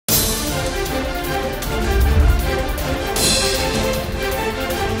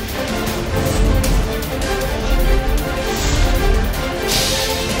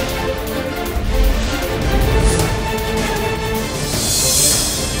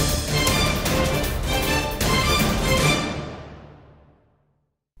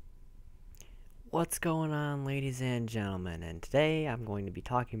What's going on, ladies and gentlemen? And today I'm going to be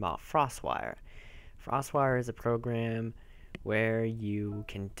talking about FrostWire. FrostWire is a program where you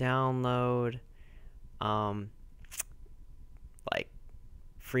can download like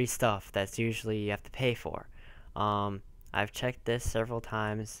free stuff that's usually you have to pay for. I've checked this several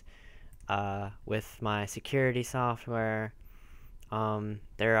times with my security software.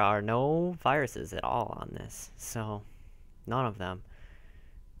 There are no viruses at all on this, so none of them,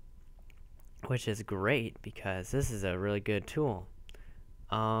 which is great because this is a really good tool.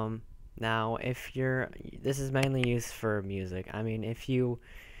 Now this is mainly used for music. I mean, if you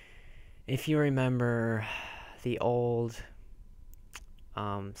remember the old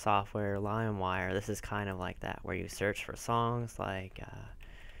software LimeWire, this is kind of like that, where you search for songs like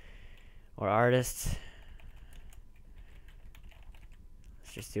or artists.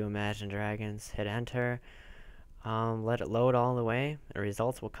 Let's just do Imagine Dragons, hit enter, let it load all the way, the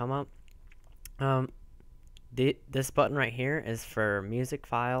results will come up. This button right here is for music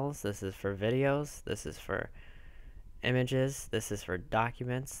files, this is for videos, this is for images, this is for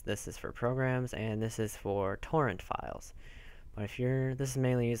documents, this is for programs, and this is for torrent files. But this is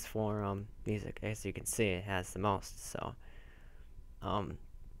mainly used for music. As you can see, it has the most. So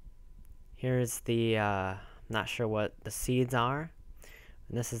here's the not sure what the seeds are,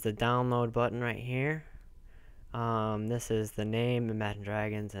 and this is the download button right here. This is the name, Imagine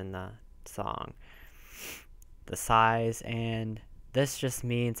Dragons, and the song, the size, and this just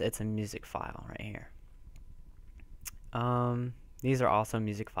means it's a music file right here. These are also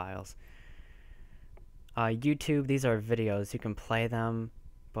music files. YouTube, these are videos. You can play them,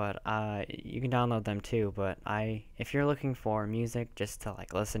 but you can download them too. But if you're looking for music just to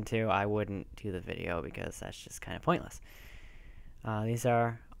like listen to, I wouldn't do the video because that's just kind of pointless. These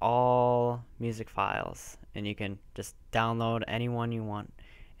are all music files, and you can just download any one you want,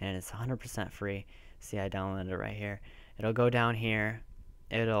 and it's 100% free. See, I downloaded it right here. It'll go down here,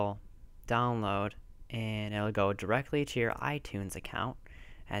 it'll download, and it'll go directly to your iTunes account.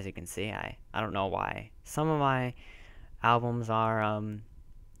 As you can see, I don't know why. Some of my albums are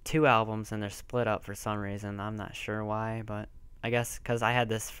 2 albums and they're split up for some reason. I'm not sure why, but I guess because I had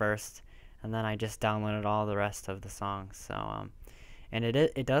this first and then I just downloaded all the rest of the songs. So and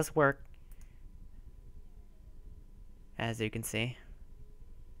it does work, as you can see.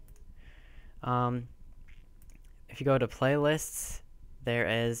 If you go to playlists,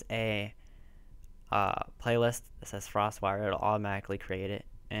 there is a playlist that says FrostWire. It'll automatically create it,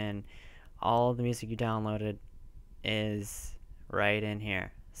 and all the music you downloaded is right in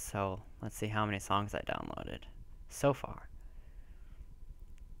here. So let's see how many songs I downloaded so far.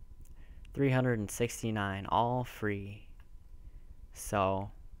 369, all free.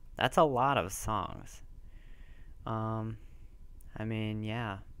 So that's a lot of songs. I mean,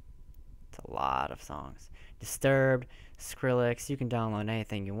 yeah, it's a lot of songs. Disturbed, Skrillex, you can download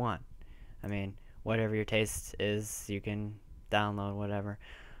anything you want. I mean, whatever your taste is, you can download whatever.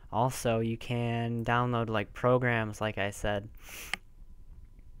 Also, you can download like programs, like I said.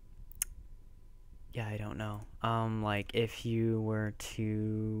 Yeah, I don't know. Like if you were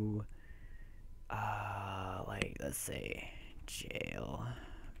to like, let's say jailbreak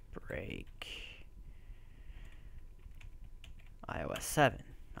iOS 7.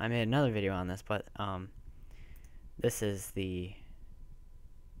 I made another video on this, but this is the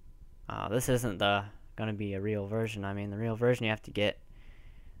this isn't gonna be a real version. I mean, the real version you have to get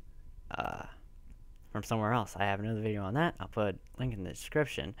from somewhere else. I have another video on that. I'll put a link in the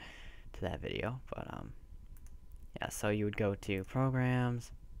description to that video. But yeah, so you would go to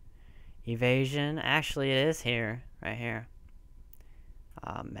Programs, Evasion. Actually, it is here, right here.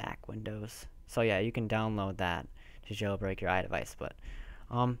 Mac, Windows. So yeah, you can download that to jailbreak your iDevice. But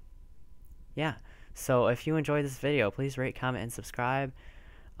yeah. So if you enjoyed this video, please rate, comment, and subscribe.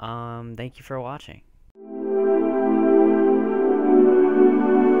 Thank you for watching.